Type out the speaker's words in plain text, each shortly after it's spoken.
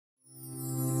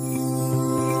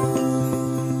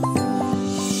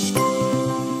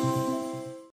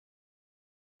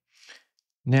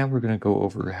Now we're going to go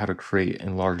over how to create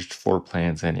enlarged floor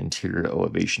plans and interior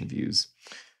elevation views.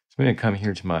 So I'm going to come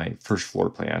here to my first floor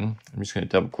plan. I'm just going to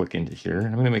double click into here and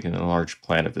I'm going to make an enlarged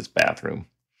plan of this bathroom.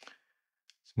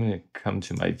 So I'm going to come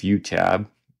to my view tab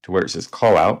to where it says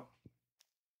call out.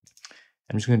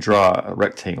 I'm just going to draw a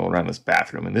rectangle around this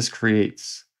bathroom, and this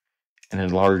creates an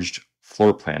enlarged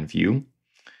floor plan view.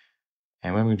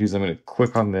 And what I'm going to do is I'm going to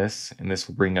click on this, and this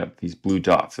will bring up these blue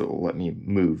dots. It will let me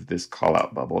move this call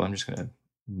out bubble. I'm just going to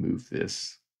move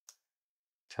this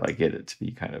till I get it to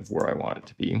be kind of where I want it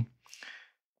to be.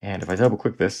 And if I double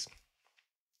click this,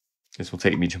 this will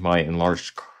take me to my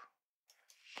enlarged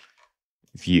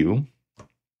view.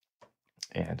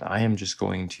 And I am just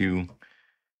going to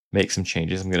make some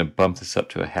changes. I'm going to bump this up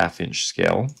to a 1/2 inch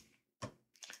scale.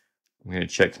 I'm going to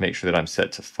check to make sure that I'm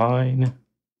set to fine.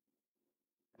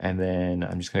 And then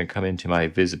I'm just going to come into my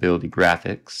visibility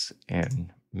graphics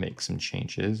and make some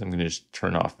changes. I'm going to just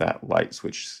turn off that light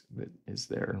switch that is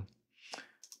there.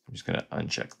 I'm just going to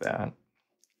uncheck that.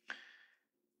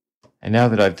 And now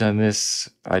that I've done this,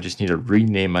 I just need to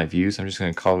rename my views. I'm just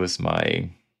going to call this my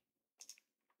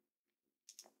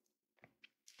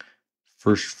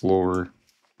first floor,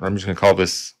 or I'm just going to call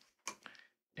this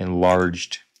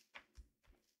enlarged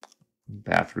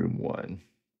bathroom 1.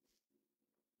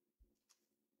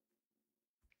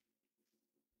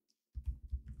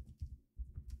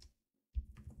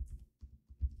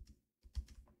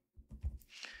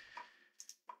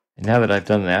 And now that I've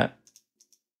done that,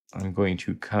 I'm going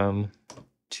to come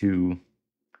to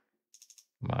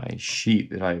my sheet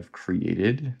that I've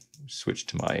created, switch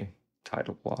to my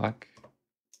title block.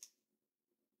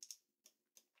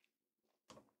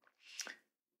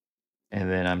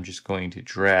 And then I'm just going to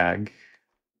drag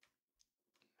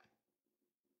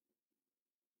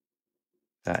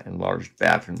that enlarged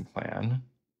bathroom plan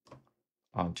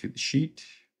onto the sheet.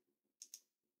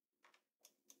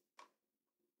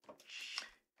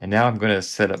 And now I'm going to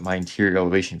set up my interior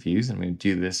elevation views. I'm going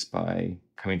to do this by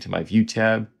coming to my view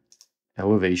tab,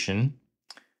 elevation,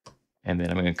 and then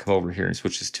I'm going to come over here and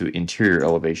switch this to interior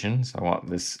elevation. So I want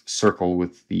this circle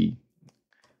with the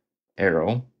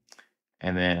arrow.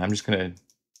 And then I'm just going to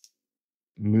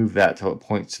move that till it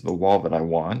points to the wall that I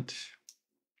want.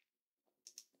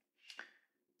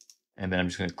 And then I'm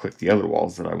just going to click the other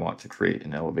walls that I want to create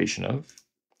an elevation of.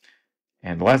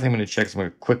 And the last thing I'm going to check is I'm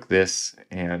going to click this,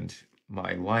 and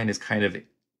my line is kind of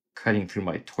cutting through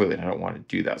my toilet. I don't want to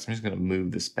do that. So I'm just going to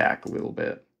move this back a little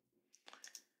bit.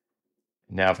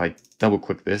 Now if I double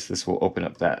click this, this will open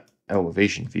up that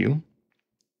elevation view.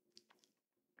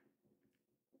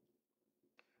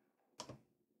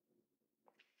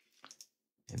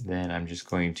 And then I'm just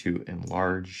going to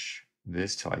enlarge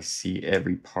this till I see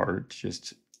every part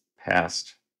just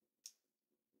past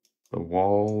the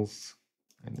walls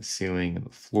and the ceiling and the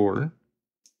floor.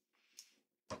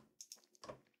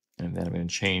 And then I'm going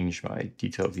to change my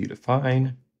detail view to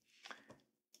fine.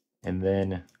 And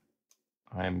then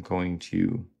I'm going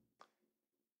to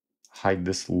hide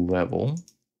this level.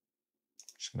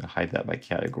 Just going to hide that by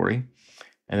category.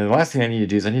 And then the last thing I need to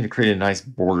do is I need to create a nice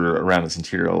border around this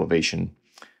interior elevation.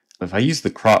 If I use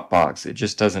the crop box, it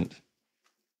just doesn't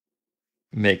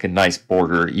make a nice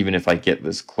border. Even if I get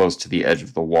this close to the edge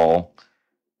of the wall,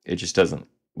 it just doesn't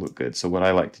look good. So what I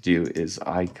like to do is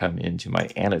I come into my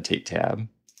annotate tab,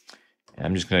 and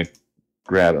I'm just going to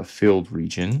grab a filled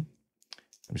region.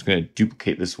 I'm just going to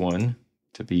duplicate this one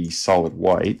to be solid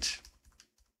white.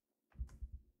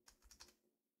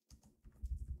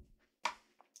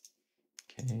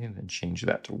 Okay, and then change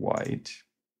that to white.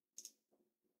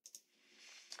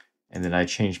 And then I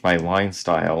change my line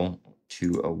style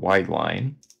to a wide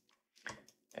line.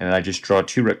 And I just draw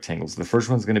 2 rectangles. The first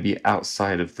one's going to be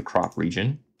outside of the crop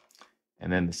region.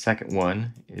 And then the second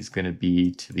one is going to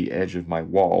be to the edge of my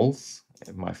walls,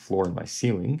 my floor and my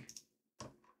ceiling.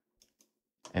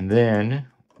 And then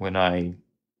when I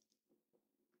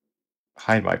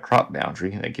hide my crop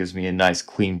boundary, that gives me a nice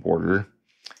clean border.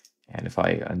 And if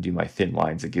I undo my thin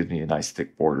lines, it gives me a nice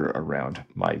thick border around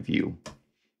my view.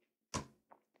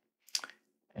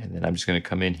 And then I'm just going to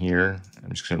come in here.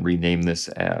 I'm just going to rename this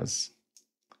as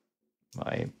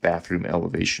my bathroom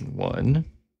elevation 1.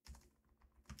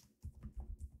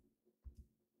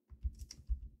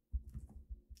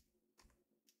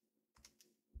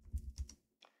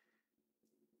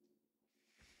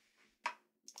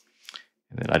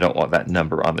 And then I don't want that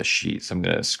number on the sheet, so I'm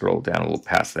going to scroll down a little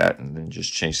past that and then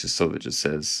just change this so that it just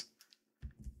says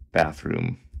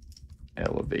bathroom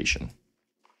elevation.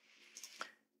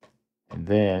 And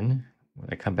then when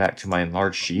I come back to my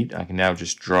enlarged sheet, I can now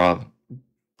just drop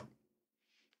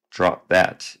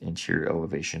that interior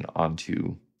elevation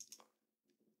onto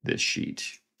this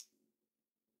sheet.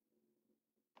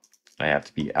 I have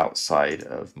to be outside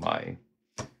of my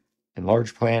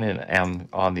enlarged plan and am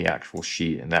on the actual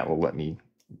sheet, and that will let me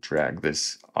drag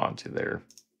this onto there.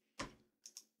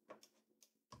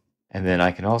 And then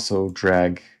I can also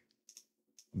drag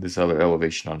this other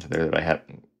elevation onto there that I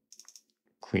haven't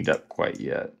cleaned up quite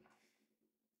yet.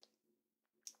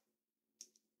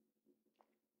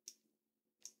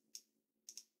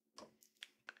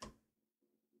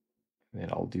 And then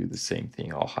I'll do the same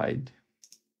thing. I'll hide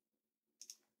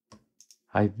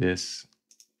this,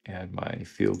 add my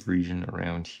field region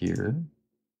around here.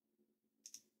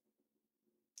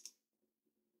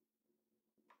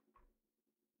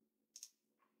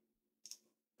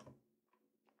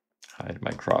 Hide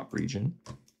my crop region.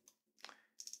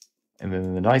 And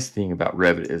then the nice thing about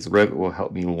Revit is Revit will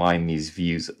help me line these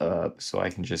views up, so I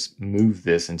can just move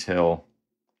this until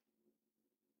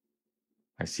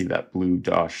I see that blue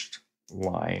dashed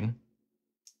line.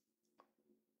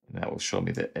 And that will show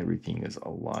me that everything is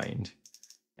aligned.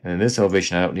 And in this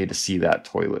elevation, I don't need to see that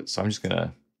toilet, so I'm just going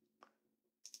to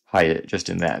hide it just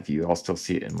in that view. I'll still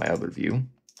see it in my other view.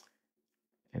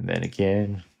 And then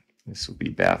again, this will be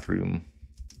bathroom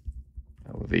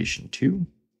elevation 2.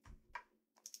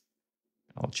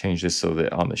 I'll change this so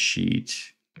that on the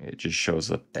sheet, it just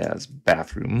shows up as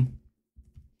bathroom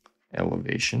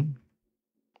elevation.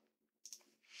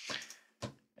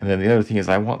 And then the other thing is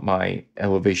I want my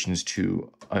elevations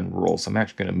to unroll, so I'm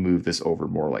actually going to move this over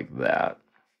more like that.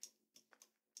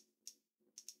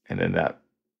 And then that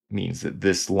means that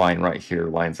this line right here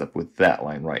lines up with that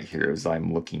line right here as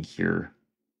I'm looking here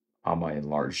on my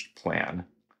enlarged plan.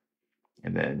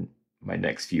 And then my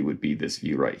next view would be this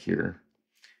view right here.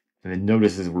 And then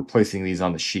notice as we're placing these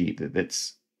on the sheet that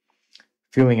it's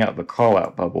filling out the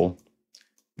callout bubble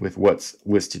with what's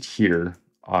listed here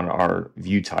on our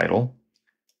view title.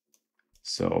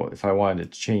 So if I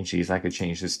wanted to change these, I could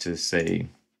change this to say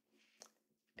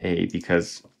A,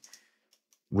 because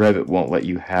Revit won't let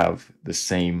you have the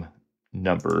same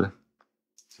number.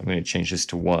 So I'm going to change this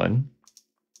to 1.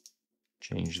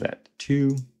 Change that to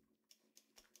 2.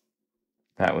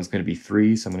 That one's going to be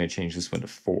 3, so I'm going to change this one to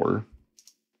 4.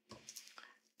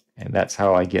 And that's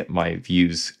how I get my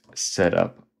views set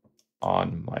up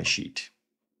on my sheet.